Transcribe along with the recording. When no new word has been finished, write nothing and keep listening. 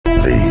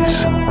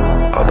These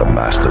are the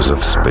masters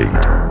of speed.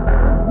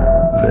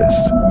 This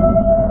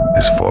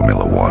is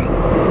Formula One.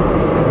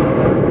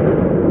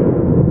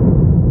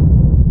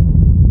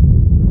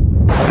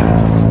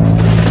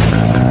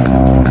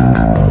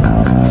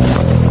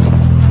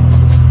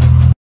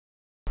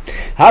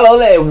 Hello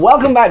there,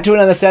 welcome back to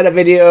another setup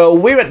video.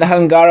 We're at the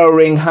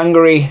Hungaroring,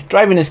 Hungary,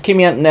 driving as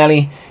Kimi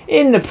Antonelli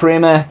in the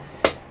Prema.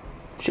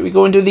 Should we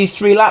go and do these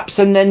 3 laps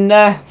and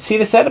then see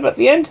the setup at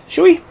the end?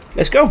 Shall we?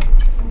 Let's go.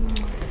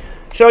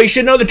 So you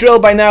should know the drill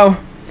by now.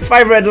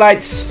 5 red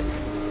lights.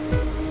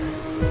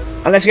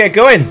 And let's get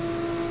going.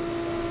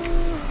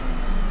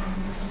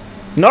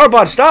 Not a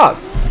bad start.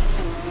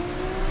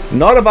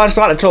 Not a bad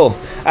start at all.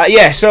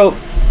 Yeah, so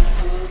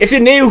if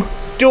you're new,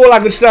 do all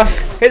that good stuff.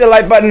 Hit the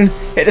like button,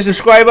 hit the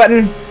subscribe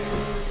button.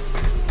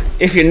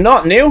 If you're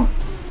not new,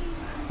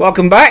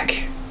 welcome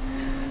back.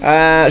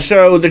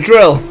 So the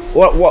drill,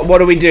 what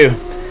do we do?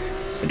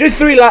 I do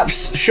 3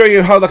 laps, show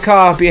you how the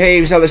car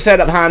behaves, how the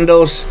setup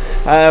handles.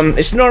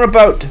 It's not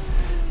about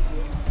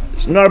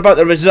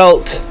the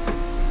result.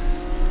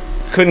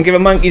 Couldn't give a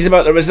monkeys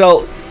about the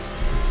result.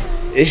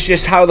 It's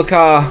just how the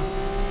car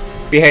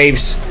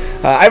behaves.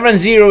 I run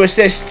 0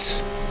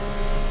 assists.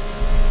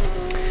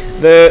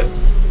 The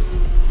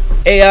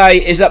AI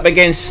is up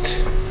against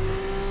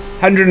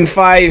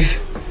 105.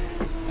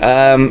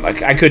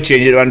 I could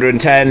change it to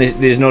 110.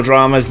 There's no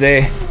dramas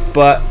there.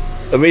 But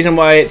the reason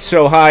why it's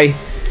so high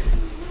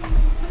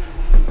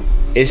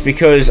is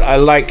because I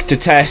like to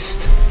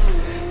test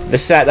the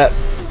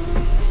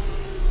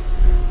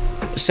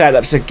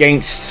setups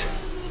against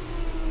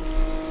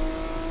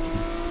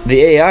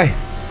the AI.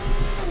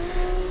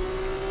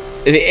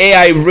 The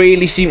AI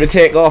really seemed to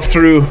take off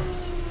through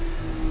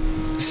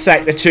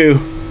Sector 2,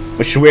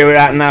 which is where we're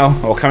at now,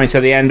 or coming to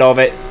the end of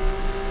it.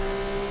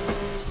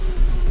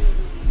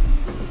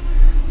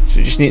 So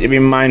you just need to be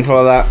mindful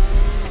of that.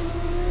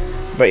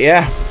 But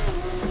yeah.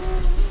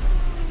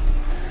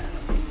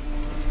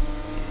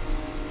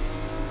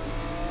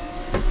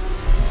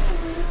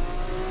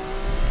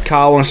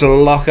 Car wants to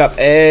lock up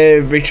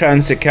every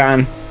chance it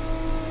can.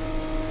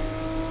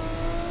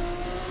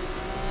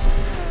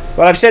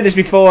 Well, I've said this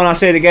before and I'll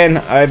say it again.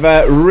 I've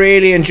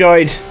really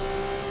enjoyed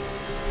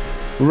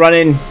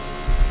running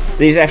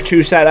these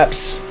F2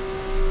 setups.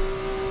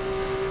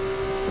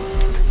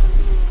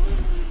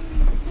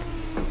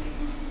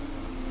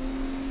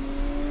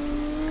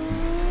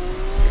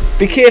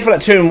 Be careful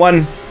at turn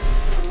 1.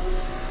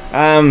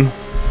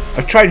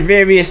 I've tried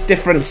various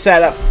different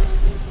setup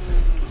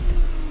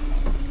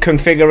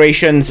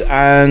configurations,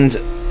 and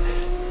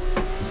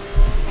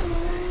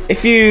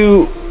if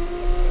you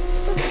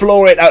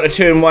floor it out of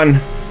turn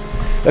 1,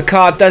 the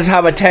car does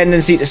have a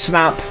tendency to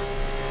snap.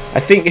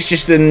 I think it's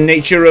just the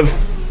nature of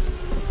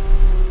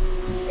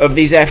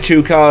these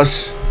F2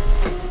 cars.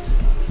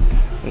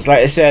 Like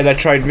I said, I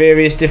tried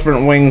various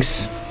different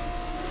wings.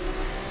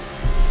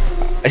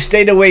 I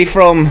stayed away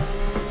from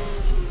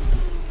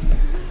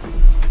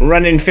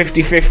running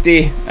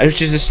 50-50,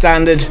 which is a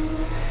standard.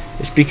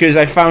 It's because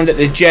I found that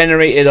it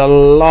generated a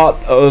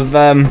lot of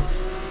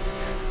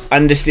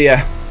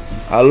understeer.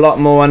 A lot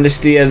more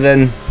understeer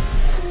than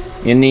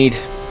you need.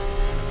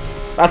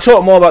 I'll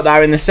talk more about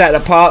that in the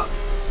setup part.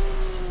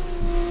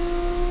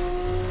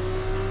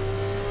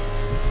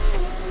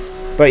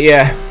 But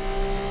yeah.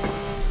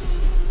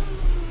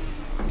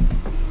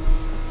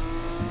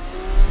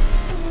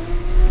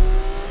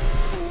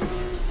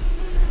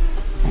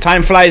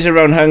 Time flies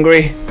around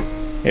Hungary.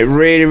 It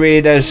really,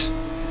 really does.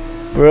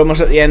 We're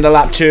almost at the end of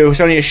lap 2. It's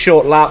only a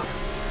short lap.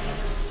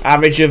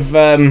 Average of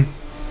about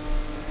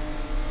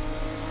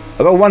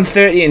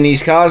 130 in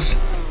these cars.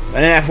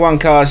 And in F1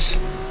 cars,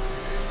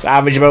 it's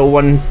average about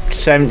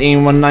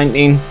 117,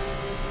 119.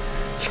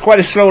 It's quite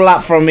a slow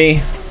lap from me.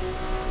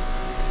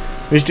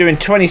 I was doing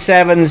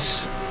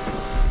 27s.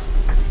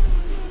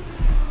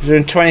 I was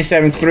doing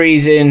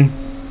 27.3s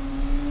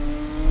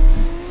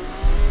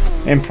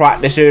in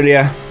practice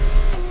earlier.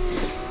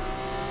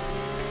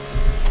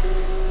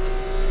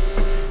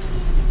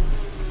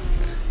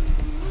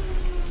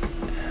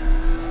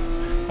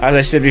 As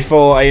I said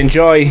before, I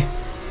enjoy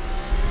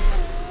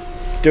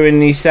doing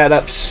these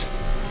setups,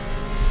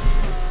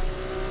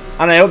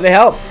 and I hope they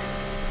help.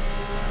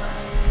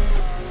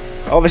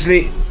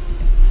 Obviously,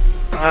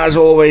 as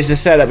always, the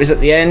setup is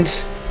at the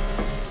end.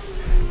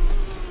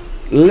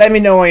 Let me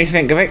know what you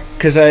think of it,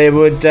 because I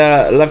would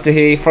love to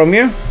hear from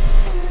you.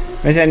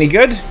 If it's any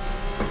good.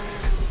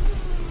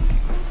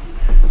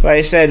 Like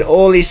I said,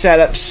 all these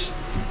setups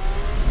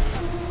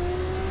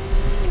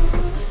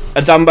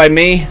are done by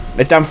me.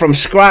 They're done from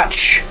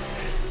scratch.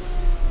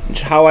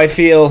 It's how I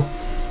feel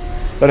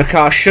that a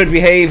car should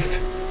behave.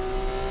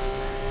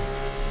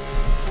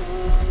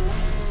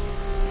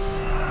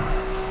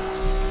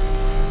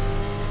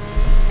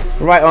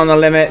 Right on the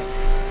limit.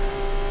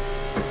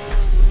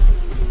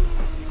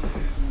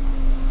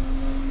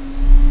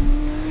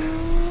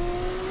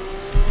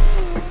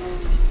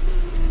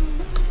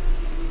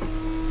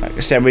 Like I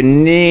said, we're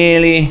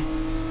nearly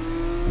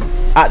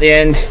at the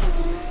end.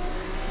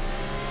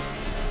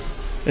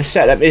 The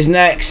setup is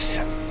next.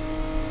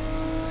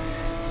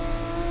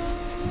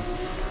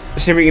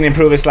 see if we can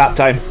improve his lap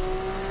time.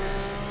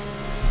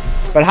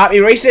 But happy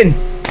racing.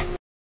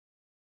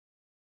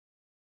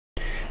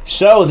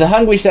 So the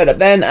Hungary setup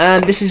then,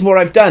 and this is what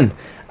I've done.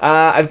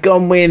 I've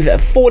gone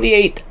with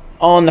 48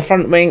 on the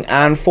front wing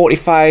and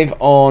 45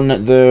 on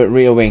the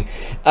rear wing.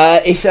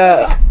 It's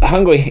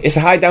Hungary. It's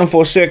a high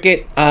downforce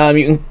circuit.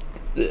 You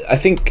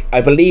can,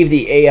 I believe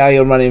the AI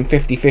are running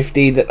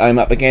 50-50 that I'm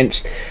up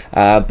against,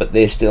 but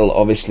they're still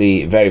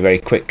obviously very, very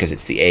quick because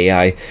it's the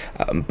AI.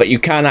 But you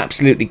can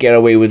absolutely get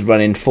away with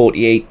running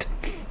 48.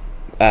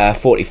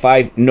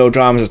 45, no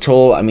dramas at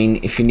all. I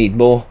mean, if you need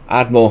more,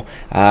 add more.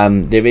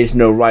 There is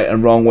no right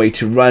and wrong way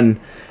to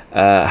run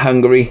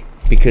Hungary,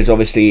 because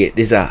obviously it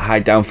is a high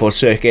downforce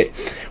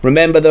circuit.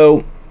 Remember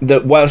though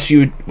that whilst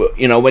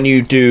when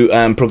you do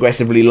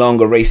progressively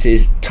longer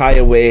races,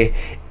 tyre wear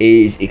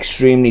is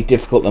extremely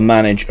difficult to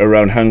manage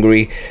around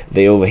Hungary.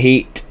 They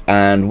overheat,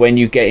 and when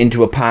you get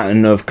into a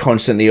pattern of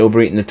constantly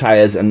overheating the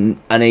tyres and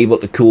unable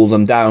to cool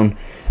them down,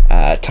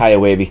 tyre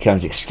wear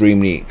becomes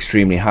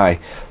extremely high.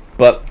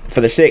 But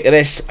for the sake of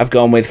this, I've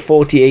gone with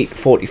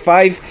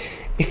 48-45.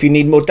 If you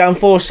need more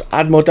downforce,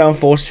 add more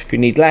downforce. If you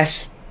need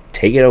less,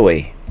 take it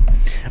away.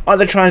 On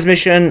the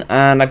transmission,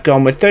 and I've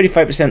gone with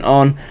 35%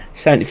 on,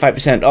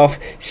 75% off.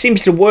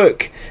 Seems to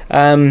work.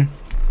 I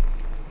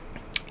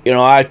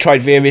tried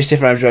various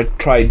different. I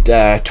tried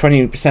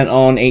 20%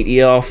 on,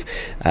 80 off,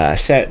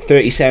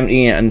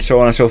 30-70, and so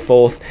on and so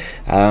forth.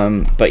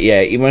 But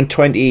yeah, even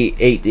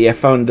 20-80, I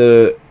found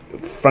the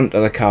front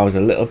of the car was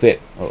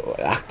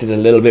acted a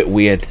little bit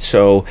weird,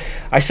 so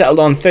I settled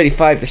on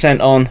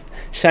 35% on,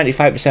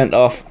 75%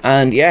 off,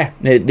 and yeah,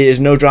 there's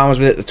no dramas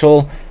with it at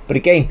all. But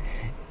again,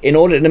 in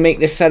order to make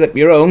this setup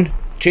your own,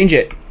 change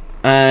it,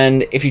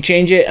 and if you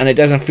change it and it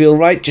doesn't feel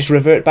right, just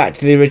revert back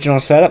to the original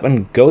setup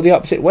and go the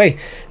opposite way.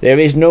 There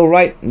is no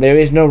right, there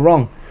is no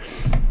wrong.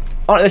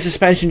 On the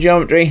suspension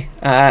geometry,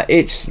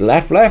 it's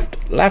left,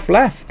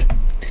 left.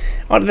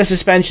 Onto the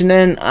suspension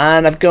then,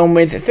 and I've gone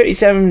with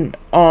 37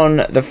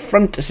 on the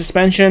front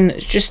suspension.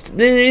 It's just,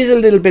 there is a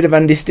little bit of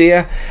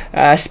understeer,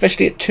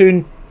 especially at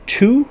turn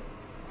 2.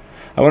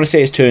 I want to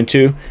say it's turn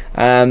 2,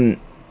 and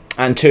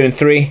turn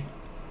 3,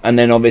 and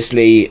then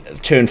obviously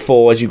turn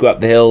 4 as you go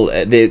up the hill.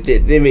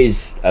 There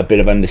is a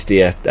bit of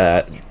understeer,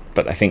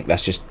 but I think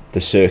that's just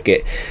the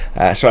circuit.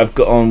 So I've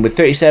gone with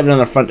 37 on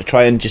the front to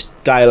try and just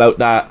dial out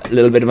that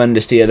little bit of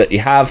understeer that you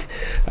have.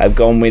 I've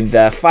gone with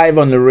 5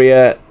 on the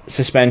rear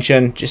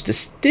suspension just to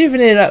stiffen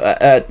it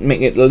up,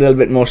 make it a little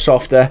bit more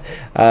softer.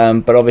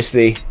 But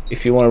obviously,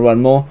 if you want to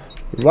run more,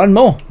 run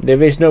more.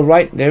 There is no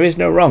right, there is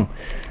no wrong.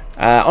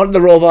 Onto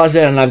the roll bars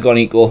there, and I've gone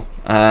equal.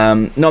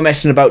 Not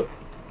messing about.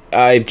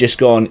 I've just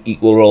gone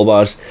equal roll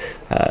bars.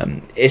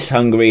 It's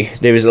Hungary.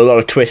 There is a lot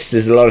of twists,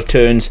 there's a lot of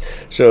turns,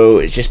 so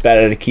it's just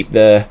better to keep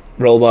the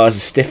roll bars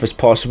as stiff as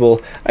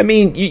possible. I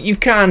mean, you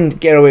can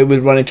get away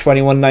with running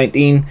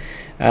 21-19,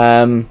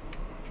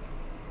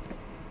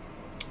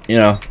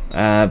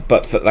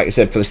 but like I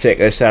said, for the sake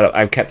of the setup,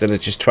 I've kept it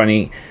at just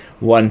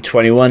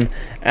 21-21,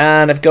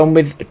 and I've gone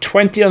with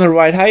 20 on the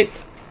ride height,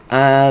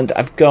 and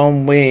I've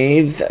gone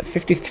with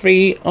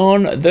 53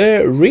 on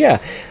the rear.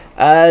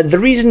 The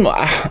reason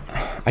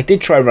I did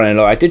try running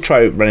low, I did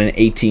try running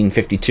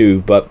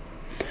 1852, but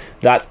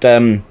that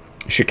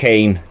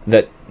chicane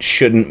that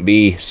shouldn't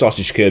be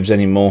sausage curbs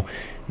anymore,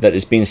 that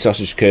has been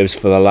sausage curbs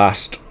for the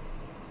last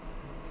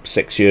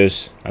 6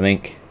 years, I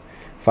think,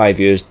 5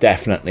 years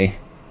definitely.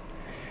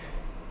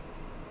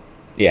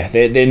 Yeah,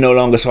 they're no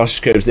longer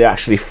sausage curbs, they're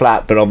actually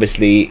flat, but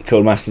obviously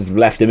Codemasters have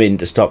left them in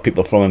to stop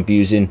people from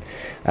abusing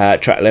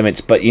track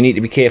limits, but you need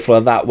to be careful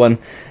of that one.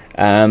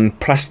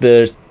 Plus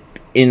the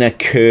inner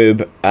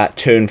curb at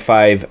turn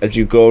 5 as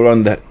you go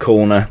around the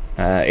corner,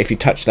 if you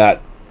touch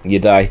that, you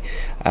die.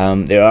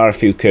 There are a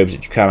few curbs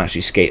that you can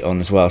actually skate on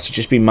as well, so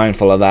just be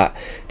mindful of that,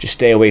 just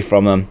stay away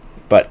from them.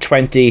 But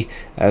 20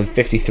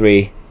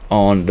 53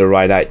 on the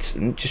ride heights,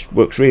 it just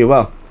works really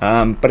well.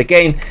 But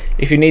again,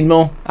 if you need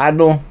more, add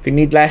more. If you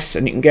need less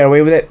and you can get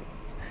away with it,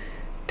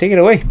 take it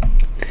away.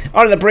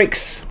 On the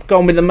brakes,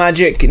 gone with the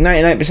magic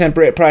 99%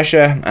 brake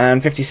pressure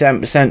and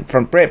 57%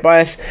 front brake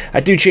bias. I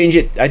do change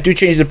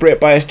the brake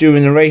bias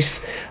during the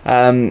race.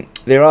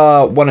 There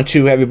are 1 or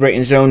 2 heavy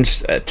braking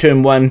zones,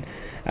 turn 1,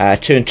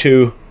 turn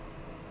 2,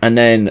 and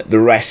then the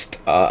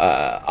rest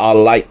are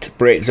light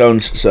brake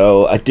zones,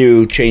 so I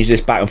do change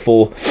this back and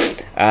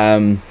forth.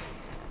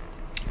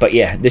 But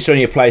yeah, this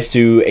only applies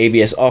to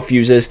ABS off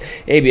users.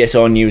 ABS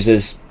on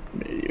users,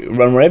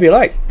 run wherever you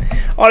like.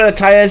 On the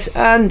tyres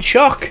and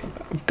shock,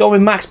 going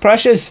with max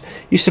pressures.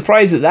 You're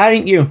surprised at that,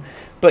 ain't you?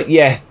 But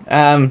yeah,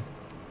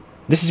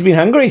 this has been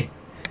Hungary.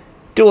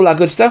 Do all that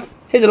good stuff.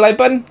 Hit the like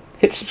button,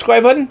 hit the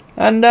subscribe button,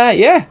 and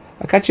yeah,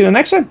 I'll catch you in the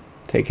next one.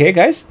 Take care,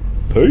 guys.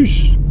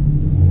 Peace.